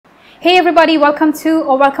Hey everybody,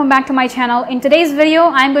 welcome back to my channel. In today's video,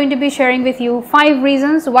 I'm going to be sharing with you 5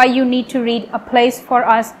 reasons why you need to read A Place for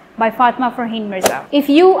Us by Fatima Farheen Mirza. If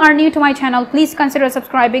you are new to my channel, please consider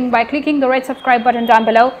subscribing by clicking the red subscribe button down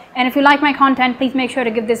below. And if you like my content, please make sure to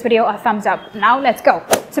give this video a thumbs up. Now let's go.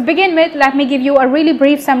 To begin with, let me give you a really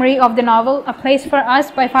brief summary of the novel. A Place for Us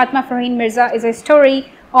by Fatima Farheen Mirza is a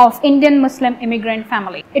story of Indian Muslim immigrant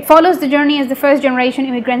family. It follows the journey as the first generation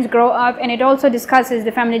immigrants grow up, and it also discusses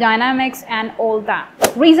the family dynamics and all that.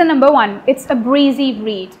 Reason number 1, it's a breezy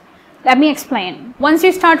read. Let me explain. Once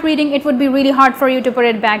you start reading, it would be really hard for you to put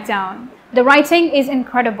it back down. The writing is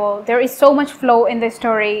incredible. There is so much flow in this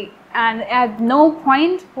story, and at no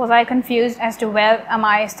point was I confused as to where am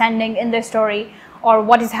I standing in this story or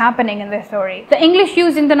what is happening in the story. The English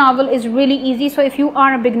used in the novel is really easy, so if you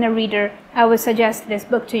are a beginner reader, I would suggest this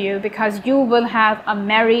book to you because you will have a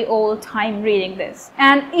merry old time reading this.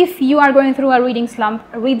 And if you are going through a reading slump,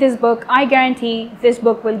 read this book. I guarantee this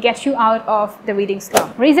book will get you out of the reading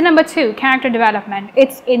slump. Reason number 2, character development.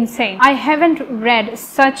 It's insane. I haven't read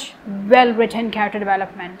such well-written character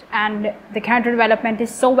development, and the character development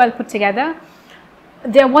is so well put together.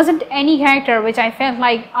 There wasn't any character which I felt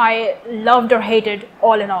like I loved or hated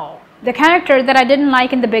all in all. The character that I didn't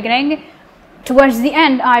like in the beginning, towards the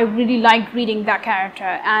end, I really liked reading that character.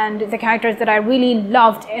 And the characters that I really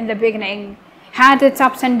loved in the beginning had its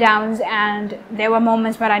ups and downs, and there were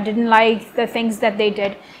moments where I didn't like the things that they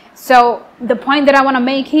did. So the point that I want to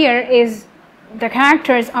make here is the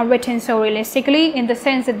characters are written so realistically in the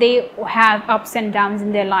sense that they have ups and downs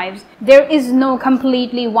in their lives. There is no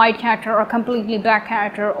completely white character or completely black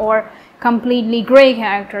character or completely gray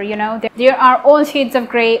character, you know. There are all shades of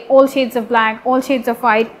gray, all shades of black, all shades of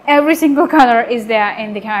white. Every single color is there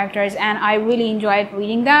in the characters, and I really enjoyed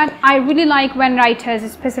reading that. I really like when writers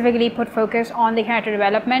specifically put focus on the character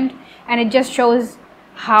development, and it just shows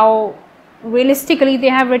how realistically they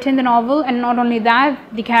have written the novel. And not only that,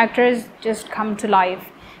 the characters just come to life,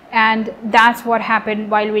 and that's what happened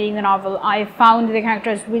while reading the novel. I found the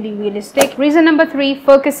characters really realistic. Reason number 3,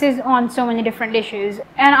 focuses on so many different issues,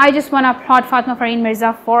 and I just want to applaud Fatima Farheen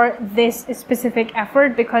Mirza for this specific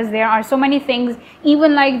effort, because there are so many things,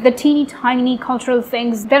 even like the teeny tiny cultural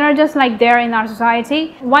things that are just like there in our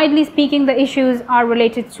society. Widely speaking, the issues are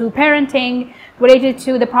related to parenting, related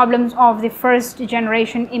to the problems of the first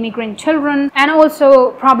generation immigrant children, and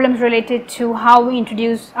also problems related to how we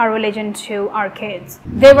introduce our religion to our kids.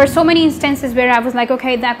 There were so many instances where I was like,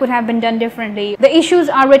 okay, that could have been done differently. The issues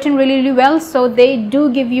are written really, really well, so they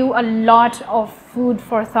do give you a lot of food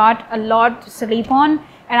for thought, a lot to sleep on,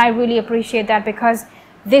 and I really appreciate that, because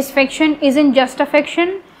this fiction isn't just a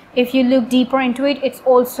fiction. If you look deeper into it, it's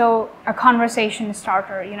also a conversation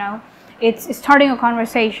starter, you know. It's starting a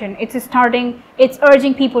conversation. It's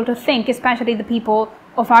urging people to think, especially the people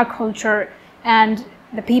of our culture and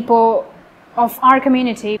the people of our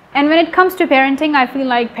community. And when it comes to parenting, I feel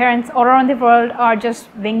like parents all around the world are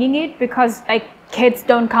just winging it, because like kids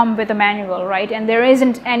don't come with a manual, right? And there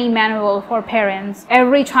isn't any manual for parents.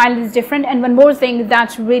 Every child is different. And one more thing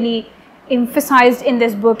that's really emphasized in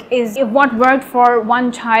this book is if what worked for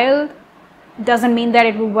one child doesn't mean that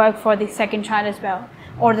it will work for the second child as well,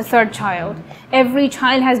 or the third child. Every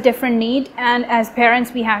child has different need, and as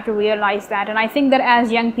parents we have to realize that. And I think that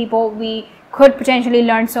as young people we could potentially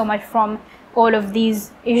learn so much from all of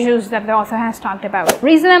these issues that the author has talked about.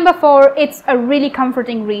 Reason number 4, it's a really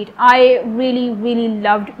comforting read. I really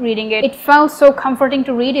loved reading it. It felt so comforting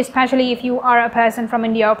to read, especially if you are a person from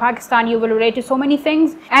India or Pakistan. You will relate to so many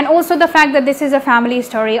things. And also the fact that this is a family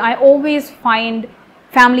story. I always find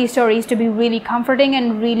family stories to be really comforting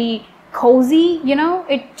and really cozy, you know.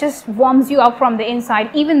 It just warms you up from the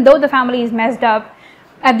inside. Even though the family is messed up,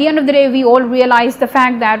 at the end of the day we all realize the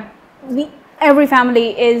fact that every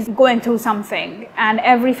family is going through something, and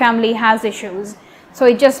every family has issues, so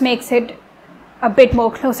it just makes it a bit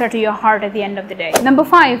more closer to your heart at the end of the day. Number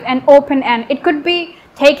 5, an open end. It could be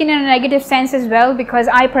taken in a negative sense as well, because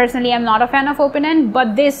I personally am not a fan of open end,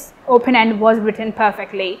 but this open end was written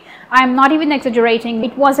perfectly. I am not even exaggerating.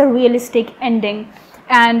 It was a realistic ending,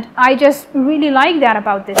 and I just really like that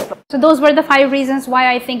about this book. So those were the 5 reasons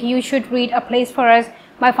why I think you should read A Place for Us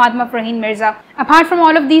by Fatima Farheen Mirza. Apart from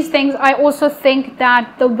all of these things, I also think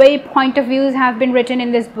that the way point of views have been written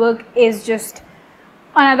in this book is just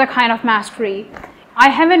another kind of mastery. I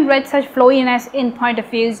haven't read such flowiness in point of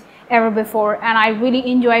views ever before, and I really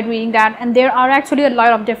enjoyed reading that. And there are actually a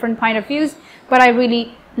lot of different point of views, but I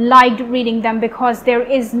really liked reading them because there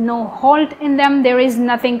is no halt in them. There is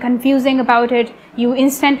nothing confusing about it. You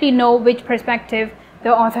instantly know which perspective the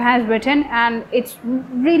author has written, and it's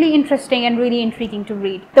really interesting and really intriguing to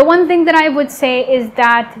read. The one thing that I would say is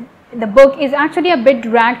that The book is actually a bit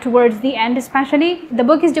dragged towards the end, especially. The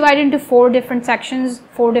book is divided into 4 different sections,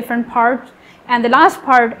 4 different parts, and the last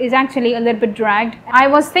part is actually a little bit dragged. I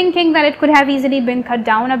was thinking that it could have easily been cut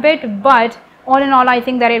down a bit, but all in all, I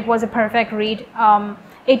think that it was a perfect read.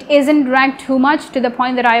 It isn't dragged too much to the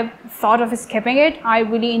point that I thought of skipping it. I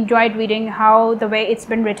really enjoyed reading the way it's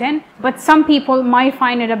been written, but some people might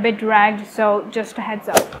find it a bit dragged, so just a heads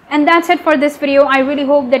up. And that's it for this video. I really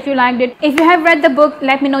hope that you liked it. If you have read the book,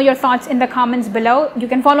 let me know your thoughts in the comments below. You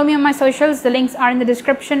can follow me on my socials. The links are in the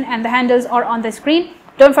description and the handles are on the screen.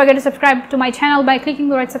 Don't forget to subscribe to my channel by clicking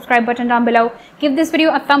the red subscribe button down below. Give this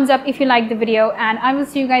video a thumbs up if you like the video, and I will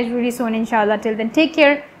see you guys really soon, inshallah. Till then, take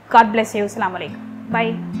care. God bless you. Assalamu alaikum.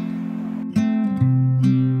 Bye.